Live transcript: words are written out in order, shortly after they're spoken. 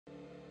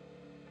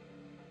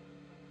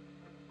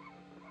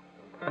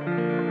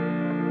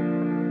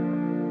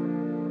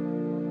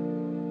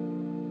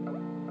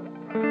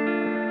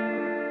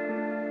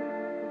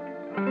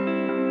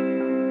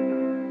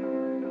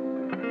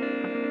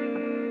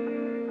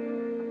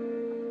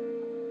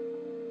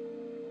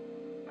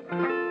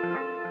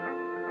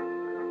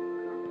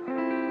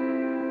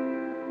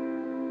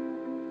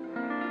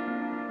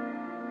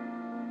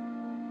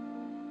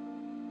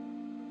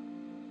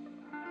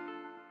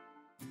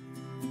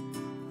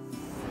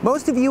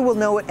Most of you will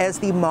know it as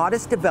the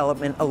modest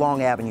development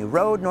along Avenue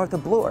Road north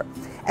of Bloor,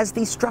 as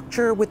the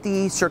structure with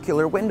the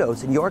circular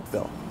windows in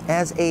Yorkville,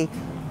 as a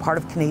part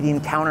of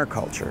Canadian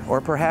counterculture, or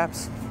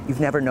perhaps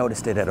you've never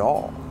noticed it at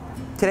all.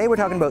 Today we're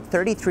talking about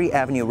 33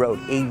 Avenue Road,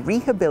 a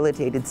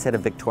rehabilitated set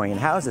of Victorian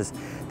houses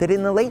that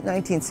in the late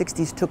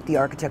 1960s took the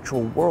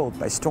architectural world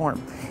by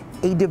storm.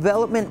 A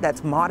development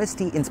that's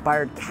modesty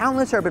inspired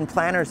countless urban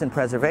planners and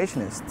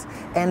preservationists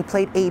and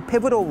played a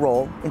pivotal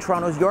role in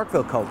Toronto's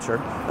Yorkville culture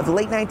of the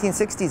late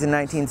 1960s and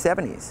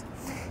 1970s.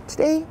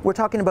 Today, we're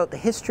talking about the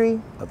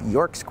history of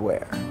York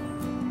Square.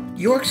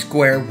 York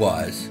Square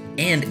was,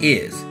 and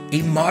is,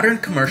 a modern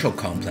commercial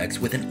complex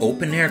with an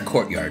open-air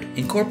courtyard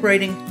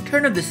incorporating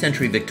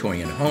turn-of-the-century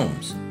Victorian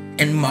homes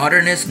and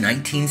modernist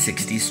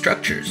 1960s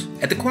structures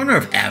at the corner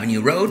of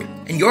Avenue Road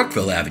and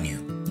Yorkville Avenue,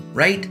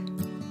 right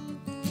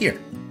here.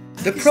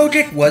 The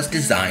project was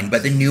designed by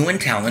the new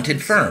and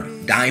talented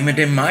firm, Diamond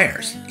 &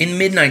 Myers, in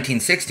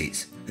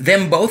mid-1960s,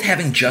 them both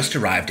having just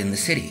arrived in the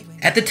city.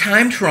 At the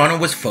time, Toronto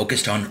was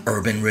focused on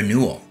urban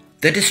renewal,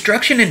 the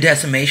destruction and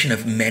decimation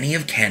of many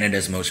of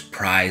Canada's most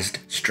prized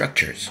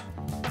structures.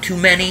 To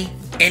many,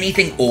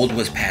 anything old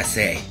was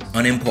passé,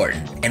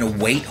 unimportant, and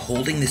a weight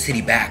holding the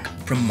city back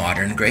from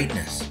modern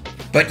greatness.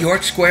 But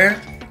York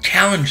Square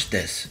challenged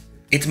this.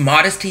 Its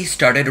modesty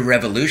started a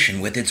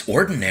revolution with its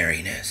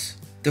ordinariness.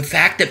 The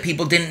fact that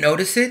people didn't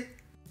notice it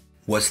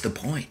was the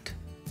point.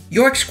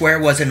 York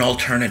Square was an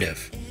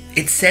alternative.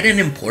 It set an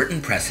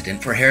important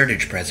precedent for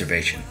heritage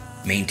preservation,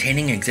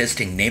 maintaining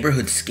existing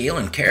neighborhood scale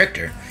and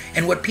character,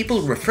 and what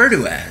people refer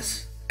to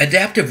as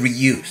adaptive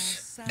reuse.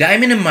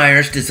 Diamond &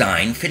 Myers'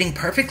 design fitting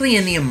perfectly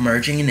in the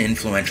emerging and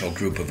influential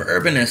group of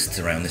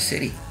urbanists around the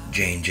city.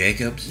 Jane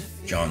Jacobs,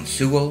 John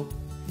Sewell,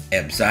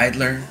 Ebb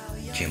Zeidler,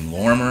 Jim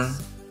Lorimer,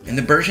 and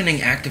the burgeoning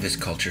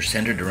activist culture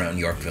centered around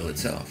Yorkville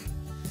itself.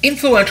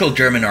 Influential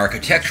German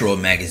architectural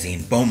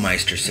magazine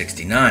Baumeister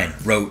 69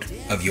 wrote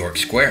of York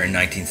Square in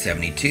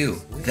 1972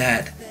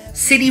 that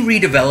city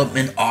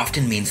redevelopment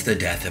often means the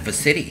death of a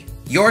city.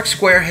 York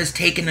Square has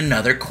taken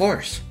another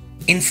course.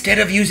 Instead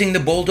of using the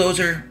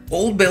bulldozer,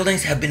 old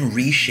buildings have been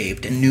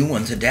reshaped and new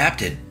ones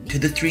adapted to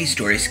the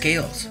three-story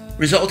scales,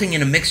 resulting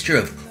in a mixture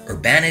of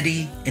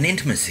urbanity and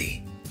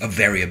intimacy, of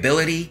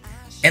variability,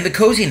 and the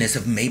coziness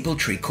of maple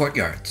tree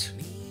courtyards.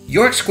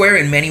 York Square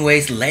in many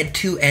ways led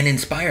to and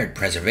inspired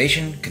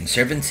preservation,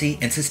 conservancy,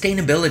 and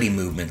sustainability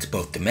movements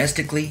both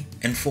domestically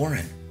and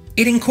foreign.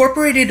 It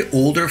incorporated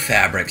older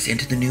fabrics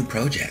into the new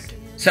project,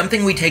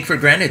 something we take for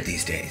granted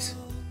these days.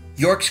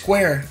 York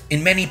Square,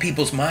 in many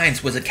people's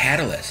minds, was a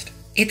catalyst.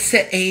 It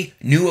set a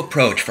new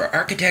approach for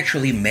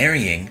architecturally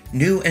marrying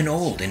new and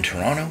old in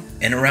Toronto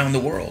and around the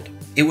world.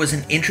 It was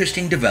an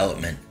interesting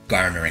development,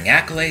 garnering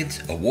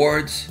accolades,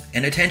 awards,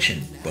 and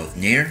attention both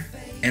near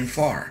and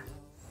far.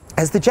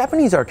 As the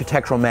Japanese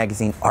architectural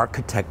magazine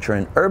Architecture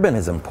and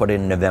Urbanism put it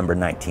in November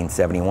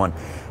 1971,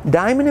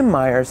 Diamond &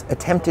 Myers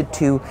attempted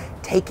to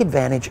take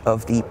advantage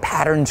of the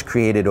patterns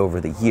created over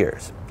the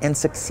years and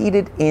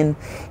succeeded in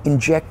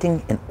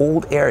injecting an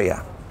old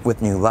area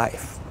with new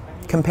life,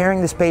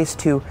 comparing the space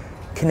to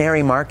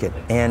Canary Market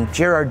and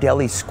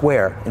Girardelli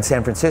Square in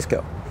San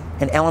Francisco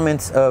and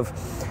elements of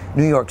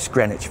New York's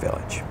Greenwich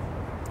Village.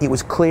 It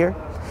was clear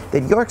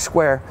that York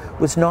Square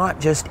was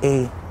not just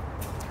a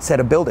set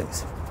of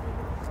buildings.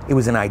 It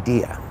was an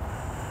idea.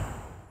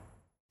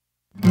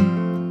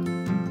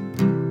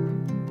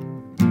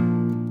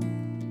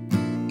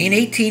 In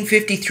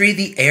 1853,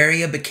 the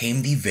area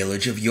became the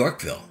village of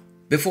Yorkville,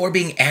 before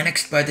being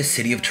annexed by the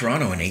city of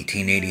Toronto in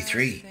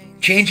 1883,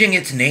 changing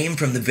its name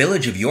from the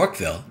village of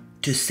Yorkville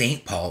to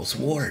St. Paul's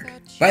Ward.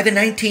 By the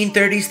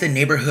 1930s, the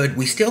neighborhood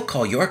we still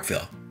call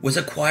Yorkville was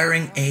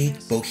acquiring a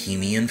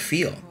bohemian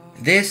feel.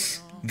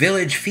 This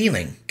village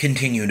feeling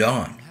continued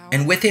on,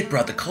 and with it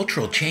brought the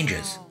cultural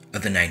changes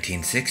of the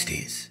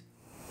 1960s.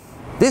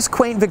 This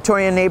quaint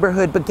Victorian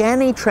neighborhood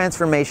began a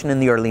transformation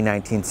in the early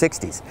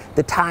 1960s.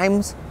 The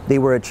times, they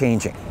were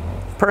a-changing.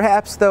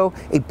 Perhaps, though,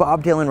 a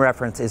Bob Dylan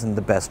reference isn't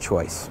the best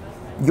choice.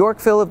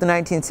 Yorkville of the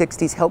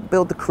 1960s helped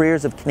build the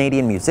careers of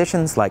Canadian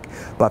musicians like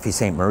Buffy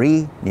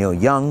Sainte-Marie, Neil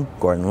Young,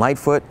 Gordon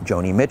Lightfoot,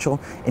 Joni Mitchell,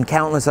 and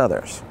countless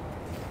others.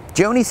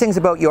 Joni sings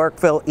about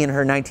Yorkville in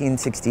her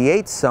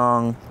 1968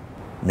 song,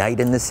 Night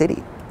in the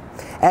City,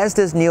 as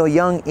does Neil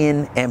Young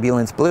in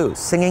Ambulance Blues,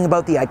 singing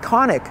about the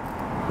iconic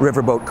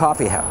Riverboat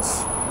Coffee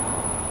House.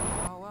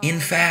 In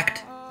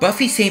fact,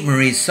 Buffy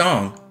Sainte-Marie's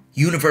song,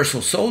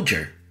 Universal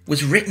Soldier,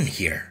 was written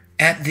here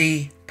at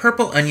the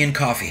Purple Onion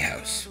Coffee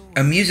House,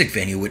 a music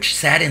venue which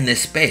sat in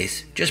this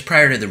space just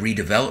prior to the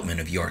redevelopment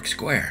of York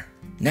Square.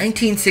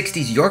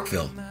 1960s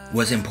Yorkville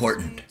was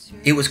important.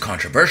 It was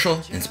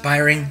controversial,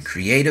 inspiring,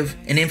 creative,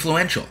 and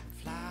influential.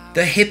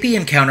 The hippie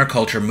and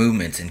counterculture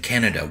movements in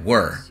Canada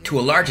were, to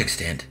a large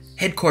extent,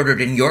 headquartered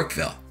in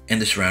Yorkville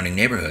and the surrounding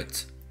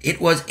neighborhoods. It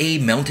was a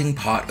melting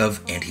pot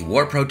of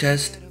anti-war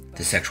protest,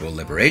 the sexual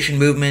liberation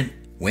movement,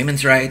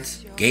 women's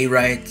rights, gay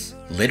rights,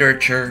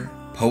 literature,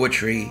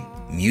 poetry,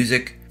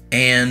 music,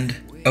 and,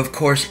 of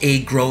course,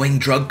 a growing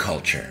drug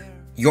culture.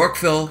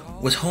 Yorkville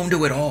was home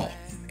to it all,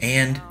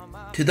 and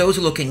to those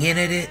looking in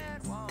at it,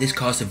 this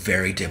caused a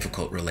very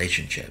difficult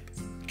relationship.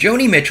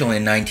 Joni Mitchell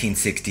in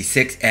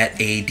 1966 at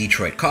a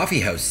Detroit coffee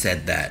house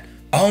said that,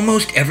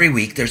 "Almost every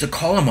week there's a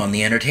column on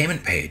the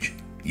entertainment page.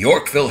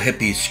 Yorkville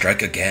hippies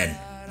strike again."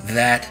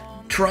 That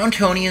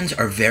Torontonians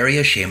are very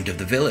ashamed of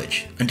the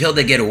village until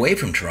they get away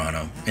from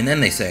Toronto, and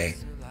then they say,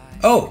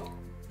 "Oh,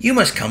 you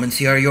must come and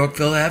see our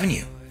Yorkville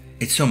Avenue.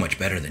 It's so much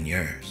better than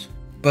yours."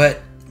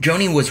 But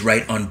Joni was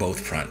right on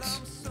both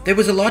fronts. There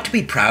was a lot to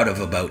be proud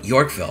of about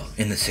Yorkville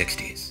in the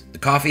 60s. The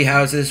coffee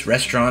houses,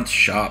 restaurants,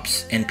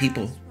 shops, and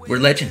people were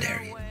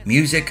legendary.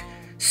 Music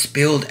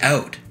spilled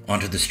out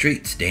onto the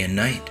streets day and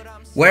night.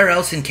 Where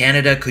else in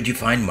Canada could you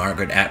find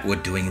Margaret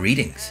Atwood doing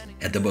readings?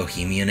 At the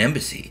Bohemian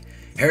Embassy.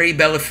 Harry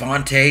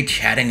Belafonte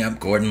chatting up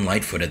Gordon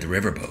Lightfoot at the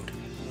Riverboat.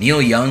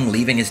 Neil Young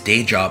leaving his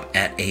day job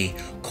at a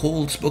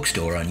Coles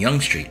bookstore on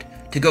Yonge Street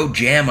to go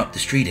jam up the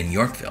street in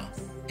Yorkville.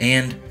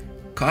 And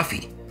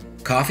coffee.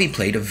 Coffee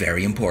played a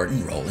very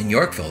important role in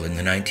Yorkville in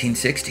the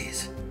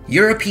 1960s.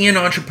 European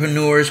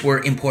entrepreneurs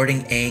were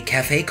importing a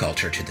cafe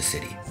culture to the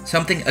city,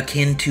 something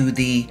akin to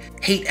the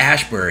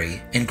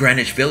Haight-Ashbury and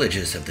Greenwich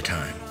villages of the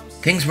time.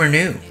 Things were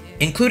new,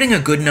 including a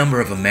good number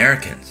of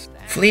Americans,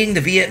 fleeing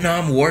the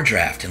Vietnam War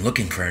draft and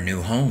looking for a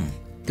new home.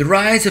 The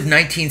rise of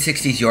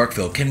 1960s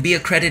Yorkville can be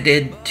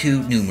accredited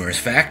to numerous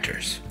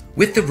factors.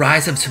 With the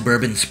rise of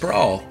suburban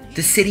sprawl,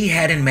 the city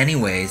had in many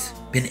ways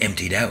been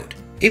emptied out.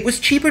 It was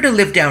cheaper to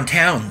live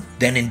downtown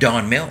than in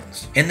Don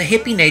Mills, and the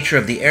hippie nature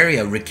of the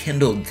area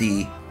rekindled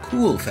the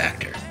cool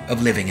factor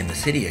of living in the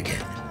city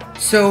again.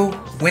 So,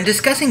 when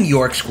discussing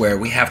York Square,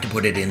 we have to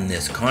put it in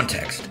this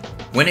context.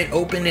 When it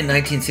opened in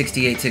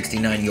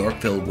 1968-69,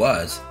 Yorkville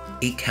was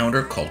a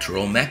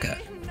countercultural mecca.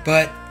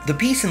 But the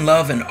peace and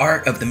love and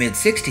art of the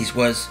mid-60s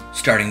was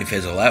starting to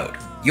fizzle out.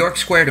 York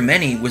Square to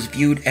many was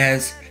viewed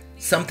as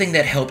something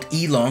that helped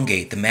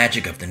elongate the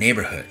magic of the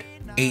neighborhood.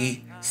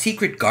 A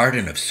secret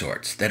garden of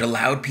sorts that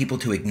allowed people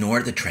to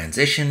ignore the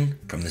transition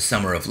from the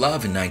summer of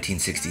love in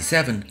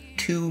 1967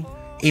 to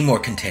a more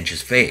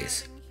contentious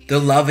phase. The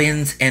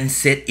love-ins and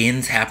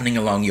sit-ins happening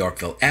along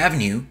Yorkville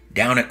Avenue,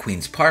 down at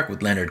Queen's Park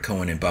with Leonard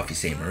Cohen and Buffy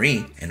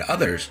Sainte-Marie, and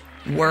others,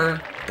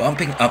 were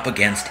bumping up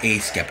against a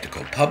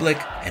skeptical public,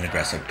 an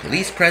aggressive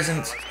police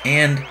presence,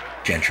 and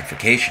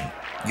gentrification.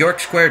 York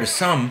Square to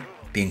some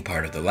being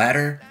part of the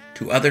latter,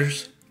 to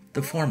others,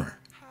 the former.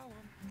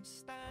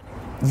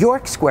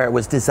 York Square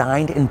was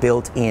designed and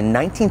built in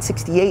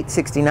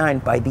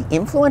 1968-69 by the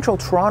influential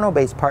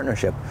Toronto-based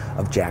partnership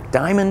of Jack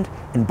Diamond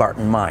and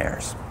Barton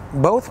Myers.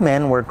 Both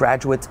men were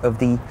graduates of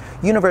the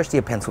University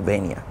of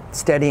Pennsylvania,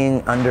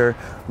 studying under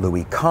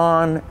Louis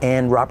Kahn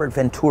and Robert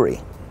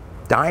Venturi.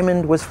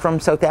 Diamond was from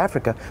South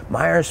Africa,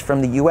 Myers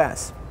from the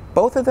US.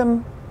 Both of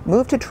them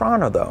moved to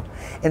Toronto, though,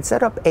 and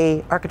set up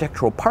an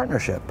architectural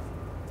partnership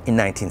in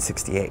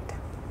 1968.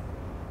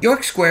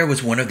 York Square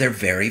was one of their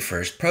very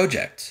first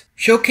projects,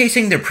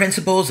 showcasing their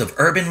principles of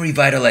urban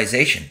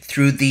revitalization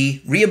through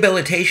the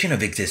rehabilitation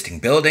of existing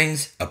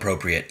buildings,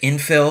 appropriate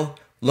infill,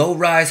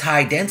 low-rise,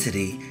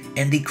 high-density,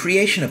 and the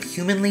creation of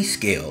humanly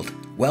scaled,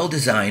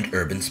 well-designed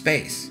urban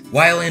space,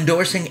 while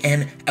endorsing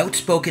an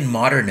outspoken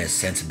modernist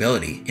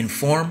sensibility in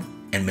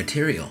form and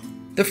material.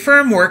 The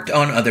firm worked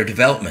on other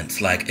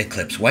developments like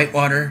Eclipse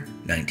Whitewater,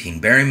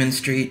 19 Berryman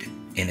Street,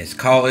 Innis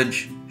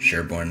College,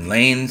 Sherbourne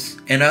Lanes,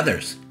 and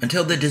others,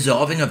 until the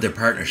dissolving of their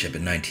partnership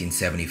in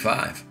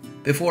 1975,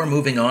 before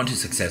moving on to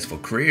successful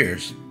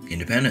careers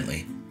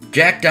independently.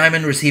 Jack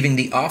Diamond receiving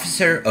the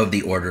Officer of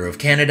the Order of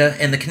Canada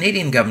and the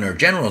Canadian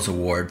Governor-General's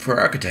Award for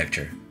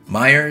Architecture.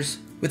 Myers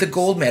with a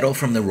gold medal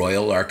from the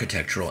Royal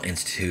Architectural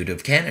Institute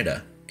of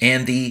Canada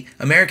and the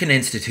American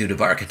Institute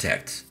of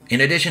Architects,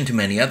 in addition to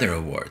many other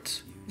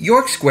awards.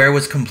 York Square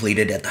was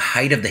completed at the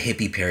height of the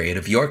hippie period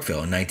of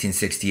Yorkville in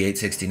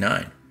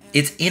 1968-69.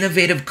 Its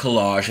innovative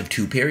collage of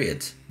two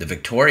periods, the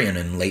Victorian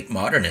and late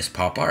modernist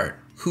pop art,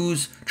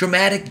 whose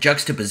dramatic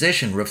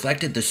juxtaposition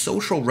reflected the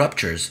social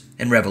ruptures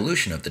and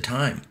revolution of the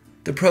time.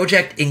 The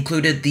project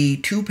included the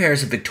two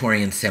pairs of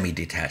Victorian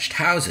semi-detached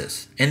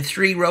houses and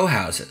three row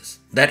houses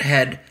that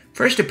had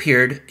first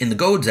appeared in the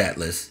Godes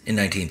Atlas in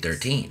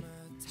 1913.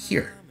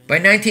 Here. By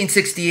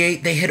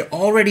 1968, they had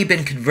already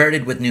been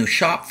converted with new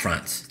shop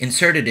fronts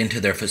inserted into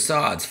their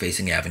facades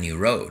facing Avenue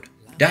Road.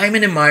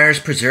 Diamond and Myers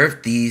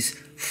preserved these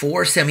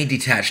four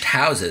semi-detached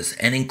houses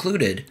and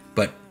included,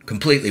 but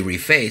completely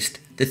refaced,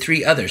 the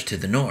three others to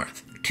the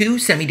north. Two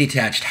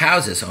semi-detached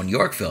houses on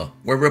Yorkville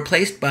were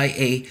replaced by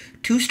a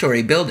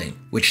two-story building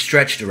which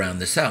stretched around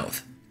the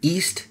south,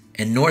 east,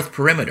 and north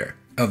perimeter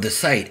of the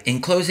site,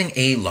 enclosing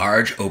a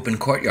large open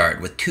courtyard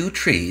with two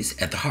trees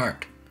at the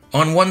heart.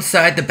 On one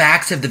side, the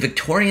backs of the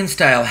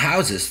Victorian-style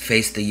houses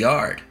faced the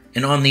yard,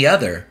 and on the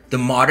other, the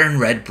modern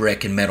red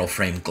brick and metal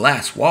framed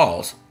glass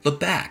walls look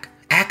back.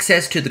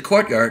 Access to the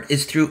courtyard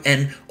is through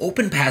an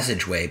open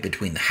passageway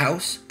between the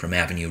house from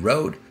Avenue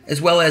Road,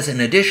 as well as an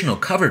additional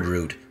covered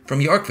route from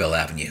Yorkville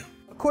Avenue.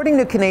 According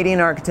to Canadian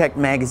Architect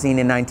magazine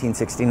in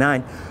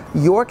 1969,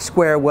 York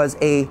Square was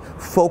a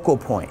focal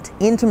point,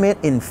 intimate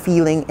in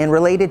feeling and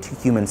related to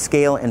human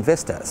scale and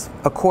vistas.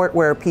 A court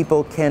where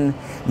people can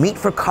meet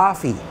for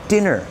coffee,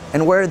 dinner,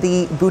 and where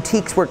the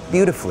boutiques work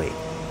beautifully.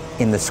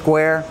 In the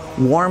square,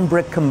 warm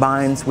brick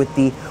combines with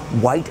the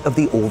white of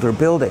the older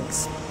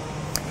buildings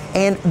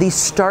and the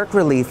stark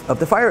relief of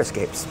the fire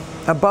escapes.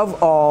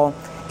 Above all,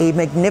 a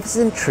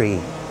magnificent tree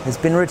has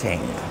been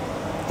retained,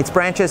 its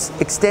branches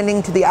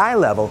extending to the eye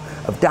level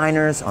of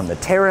diners on the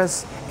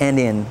terrace and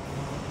in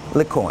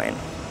LeCoyne.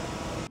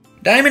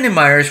 Diamond &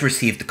 Myers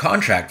received the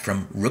contract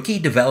from rookie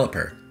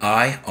developer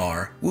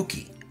I.R.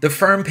 Wookey. The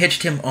firm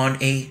pitched him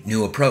on a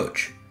new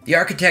approach. The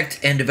architect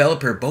and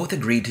developer both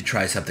agreed to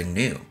try something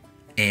new,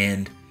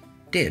 and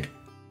did.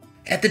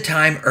 At the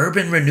time,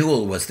 urban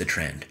renewal was the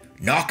trend.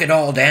 Knock it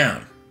all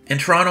down. And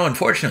Toronto,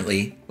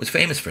 unfortunately, was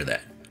famous for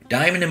that.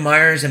 Diamond &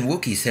 Myers and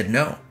Wookey said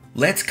no.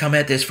 Let's come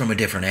at this from a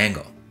different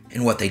angle.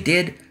 And what they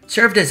did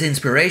served as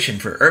inspiration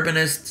for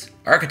urbanists,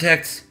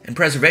 architects, and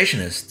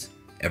preservationists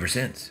ever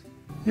since.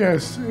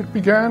 Yes, it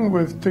began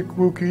with Dick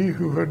Wookey,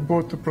 who had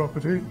bought the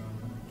property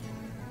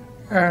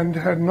and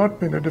had not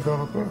been a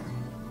developer.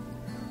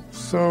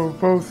 So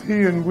both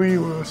he and we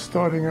were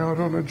starting out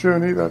on a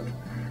journey that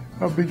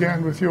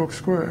began with York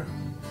Square.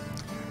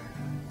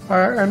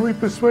 And we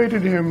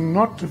persuaded him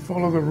not to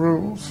follow the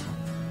rules.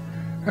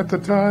 At the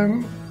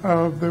time,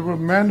 there were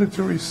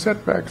mandatory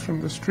setbacks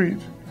from the street.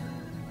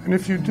 And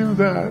if you do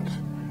that,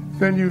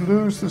 then you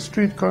lose the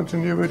street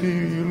continuity,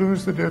 you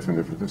lose the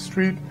definition of the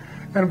street,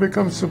 and it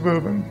becomes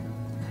suburban.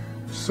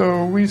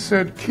 So we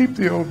said, keep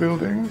the old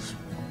buildings,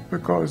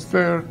 because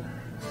they're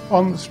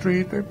on the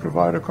street, they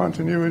provide a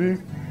continuity,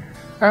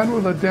 and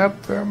we'll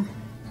adapt them.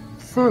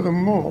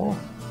 Furthermore,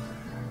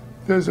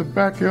 there's a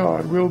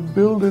backyard. We'll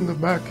build in the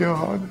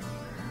backyard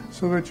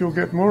so that you'll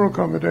get more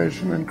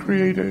accommodation and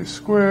create a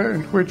square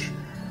in which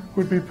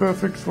would be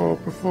perfect for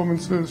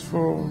performances,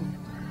 for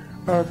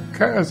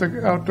as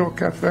an outdoor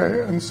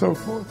cafe, and so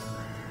forth.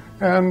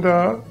 And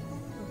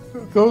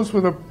those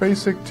were the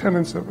basic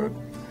tenets of it.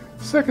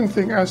 Second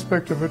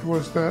aspect of it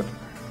was that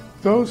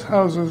those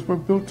houses were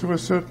built to a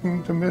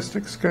certain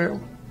domestic scale.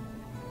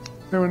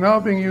 They were now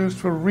being used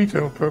for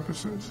retail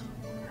purposes.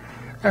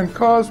 And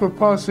cars were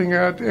passing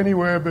at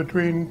anywhere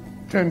between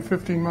 10,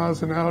 15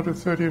 miles an hour to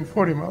 30 and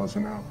 40 miles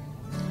an hour.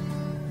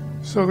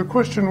 So the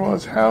question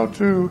was how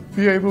to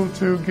be able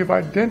to give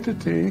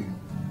identity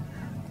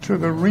to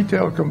the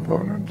retail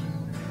component.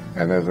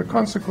 And as a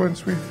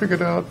consequence, we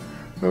figured out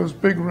those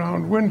big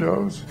round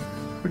windows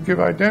would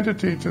give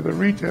identity to the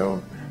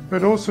retail,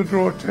 but also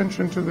draw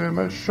attention to them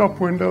as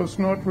shop windows,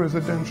 not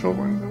residential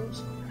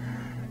windows.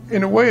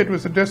 In a way, it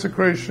was a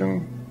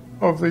desecration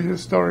of the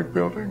historic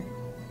building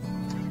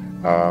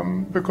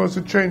because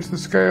it changed the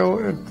scale.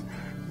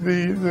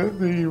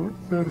 The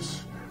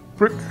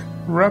brick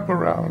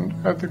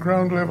wraparound at the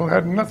ground level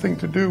had nothing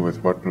to do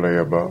with what lay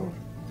above.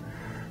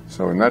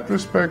 So in that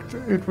respect,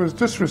 it was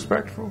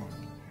disrespectful.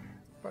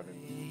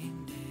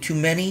 To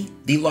many,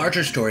 the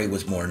larger story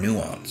was more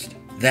nuanced.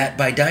 That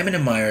by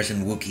Diamond & Myers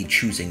and Wookey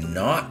choosing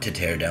not to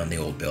tear down the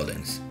old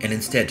buildings and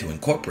instead to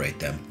incorporate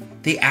them,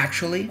 they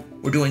actually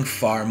were doing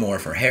far more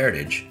for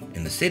heritage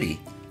in the city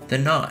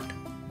than not.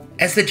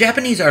 As the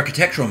Japanese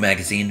architectural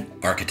magazine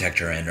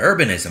Architecture and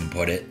Urbanism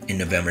put it in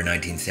November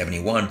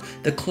 1971,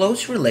 the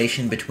close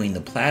relation between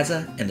the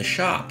plaza and the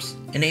shops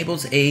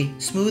enables a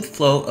smooth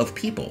flow of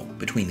people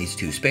between these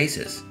two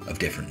spaces of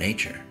different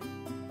nature.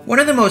 One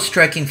of the most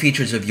striking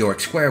features of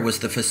York Square was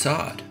the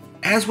facade.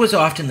 As was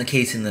often the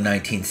case in the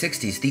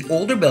 1960s, the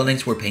older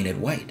buildings were painted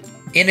white.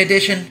 In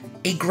addition,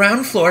 a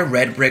ground floor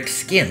red brick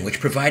skin which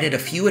provided a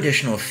few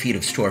additional feet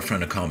of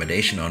storefront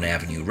accommodation on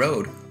Avenue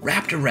Road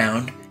wrapped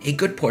around a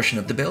good portion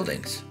of the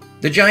buildings.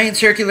 The giant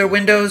circular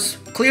windows,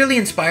 clearly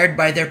inspired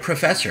by their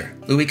professor,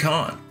 Louis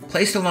Kahn,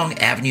 placed along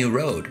Avenue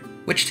Road,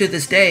 which to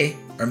this day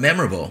are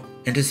memorable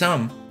and to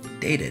some,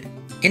 dated.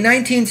 In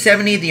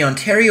 1970, the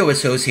Ontario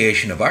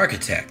Association of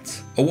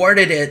Architects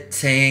awarded it,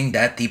 saying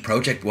that the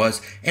project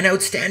was an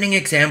outstanding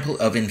example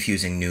of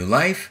infusing new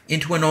life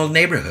into an old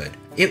neighborhood.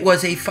 It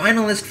was a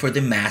finalist for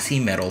the Massey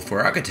Medal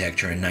for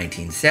Architecture in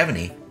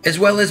 1970, as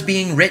well as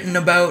being written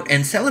about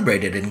and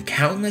celebrated in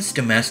countless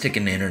domestic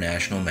and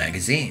international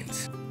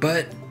magazines.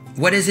 But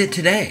what is it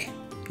today?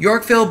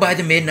 Yorkville by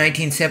the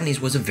mid-1970s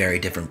was a very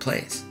different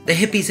place. The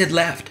hippies had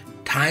left,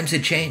 times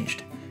had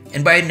changed,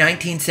 and by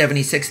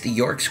 1976 the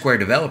York Square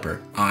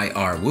developer,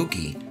 I.R.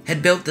 Wookey,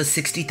 had built the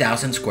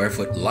 60,000 square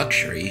foot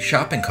luxury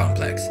shopping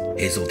complex,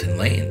 Hazelton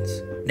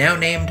Lanes, now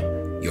named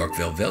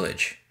Yorkville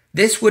Village.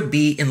 This would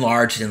be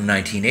enlarged in the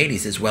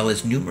 1980s as well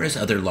as numerous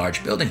other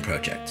large building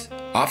projects,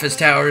 office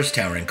towers,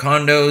 towering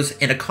condos,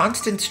 and a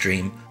constant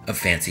stream of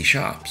fancy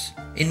shops.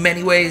 In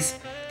many ways,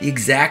 the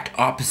exact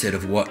opposite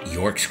of what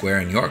York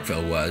Square in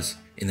Yorkville was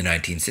in the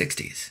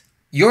 1960s.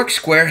 York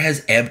Square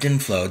has ebbed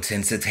and flowed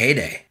since its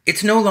heyday.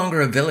 It's no longer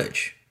a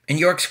village, and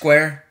York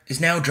Square is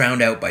now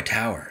drowned out by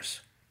towers.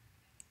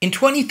 In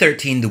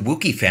 2013, the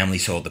Wookey family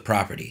sold the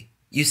property.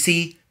 You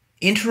see,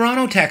 in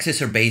Toronto,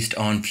 taxes are based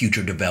on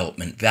future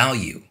development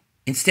value,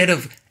 instead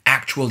of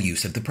actual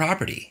use of the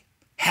property.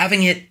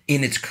 Having it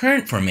in its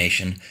current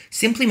formation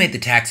simply made the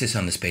taxes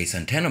on the space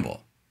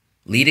untenable,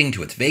 leading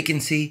to its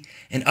vacancy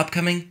and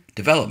upcoming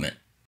development.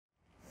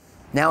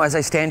 Now, as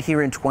I stand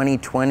here in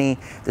 2020,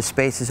 the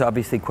space is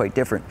obviously quite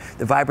different.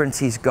 The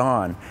vibrancy's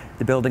gone.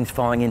 The building's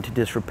falling into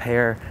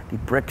disrepair. The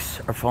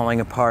bricks are falling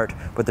apart,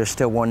 but there's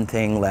still one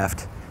thing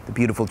left. The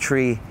beautiful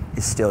tree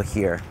is still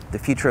here. The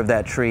future of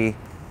that tree,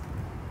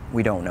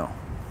 we don't know.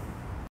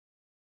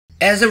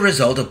 As a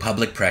result of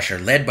public pressure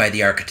led by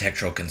the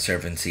Architectural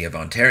Conservancy of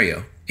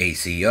Ontario,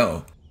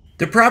 ACO,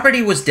 the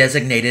property was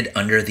designated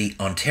under the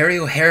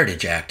Ontario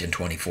Heritage Act in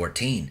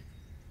 2014.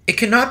 It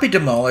cannot be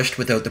demolished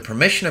without the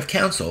permission of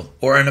council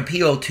or an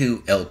appeal to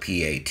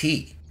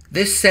LPAT.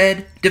 This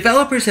said,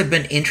 developers have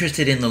been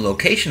interested in the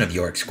location of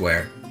York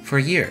Square for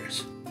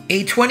years.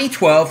 A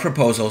 2012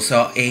 proposal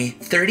saw a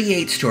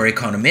 38-story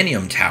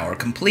condominium tower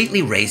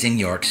completely razing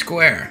York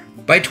Square.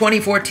 By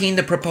 2014,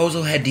 the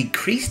proposal had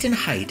decreased in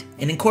height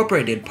and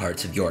incorporated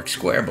parts of York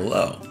Square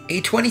below.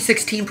 A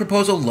 2016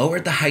 proposal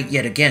lowered the height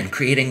yet again,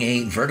 creating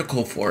a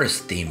vertical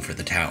forest theme for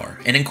the tower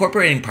and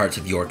incorporating parts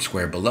of York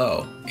Square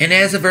below. And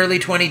as of early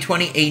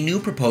 2020, a new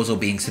proposal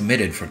being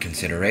submitted for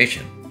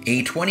consideration.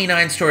 A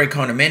 29-story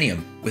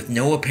condominium with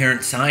no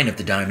apparent sign of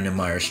the Diamond and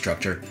Myers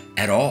structure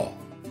at all.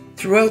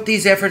 Throughout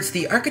these efforts,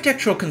 the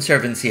Architectural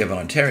Conservancy of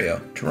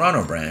Ontario,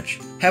 Toronto branch,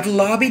 have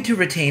lobbied to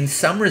retain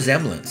some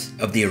resemblance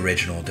of the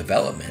original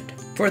development.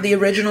 For the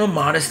original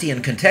modesty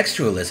and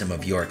contextualism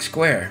of York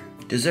Square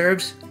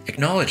deserves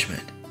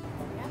acknowledgement.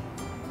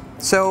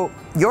 So,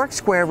 York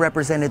Square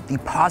represented the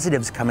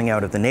positives coming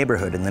out of the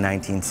neighborhood in the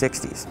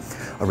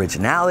 1960s.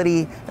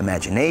 Originality,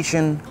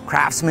 imagination,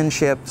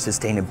 craftsmanship,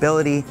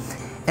 sustainability,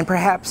 and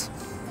perhaps,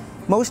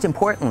 most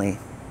importantly,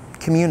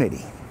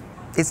 community.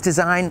 Its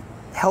design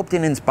helped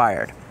and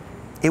inspired.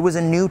 It was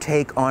a new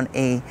take on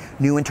a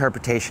new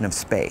interpretation of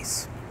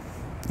space.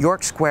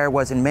 York Square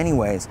was in many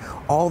ways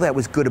all that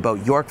was good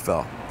about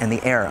Yorkville and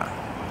the era.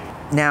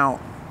 Now,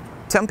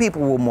 some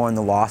people will mourn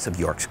the loss of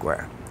York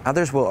Square.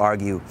 Others will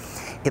argue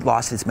it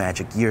lost its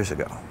magic years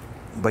ago.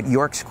 But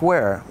York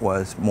Square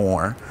was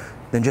more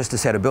than just a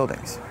set of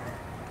buildings.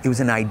 It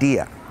was an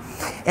idea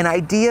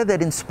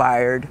that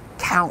inspired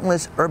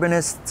countless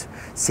urbanists,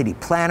 city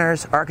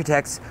planners,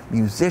 architects,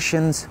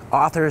 musicians,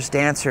 authors,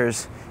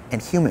 dancers,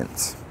 and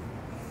humans.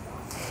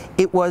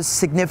 It was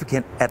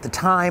significant at the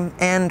time,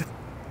 and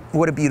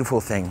what a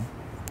beautiful thing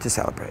to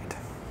celebrate.